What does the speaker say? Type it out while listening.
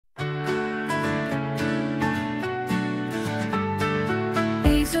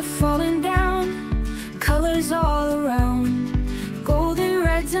Leaves are falling down, colors all around, golden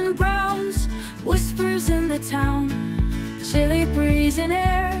reds and browns, whispers in the town. Chilly breeze in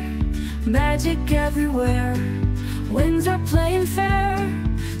air, magic everywhere. Winds are playing fair,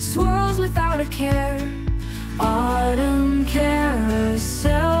 swirls without a care. Autumn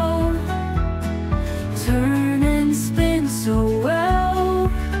carousel, turn and spin so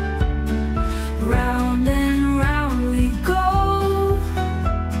well. Round and round we go,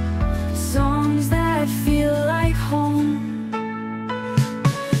 songs that feel like home.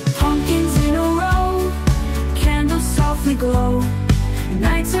 Pumpkins in a row, candles softly glow.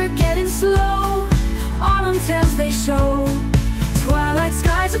 Nights are getting slow, autumn tales they show. Twilight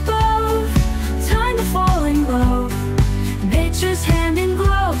skies above, time to fall in love. Nature's hand in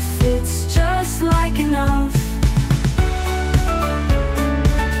glove, it's just like enough.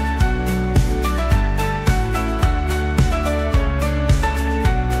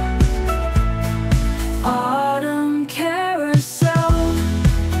 Autumn carousel,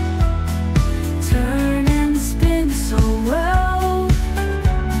 turn and spin so well.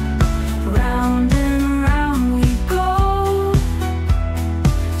 Round and round we go,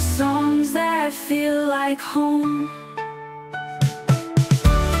 songs that feel like home.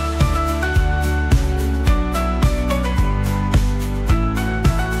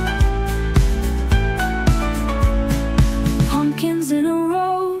 Pumpkins in a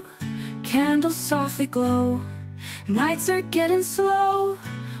row, candles softly glow. Nights are getting slow,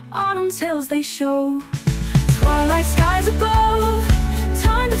 autumn tales they show. Twilight skies above,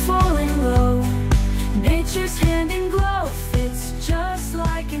 time to fall in love. Nature's hand in glove,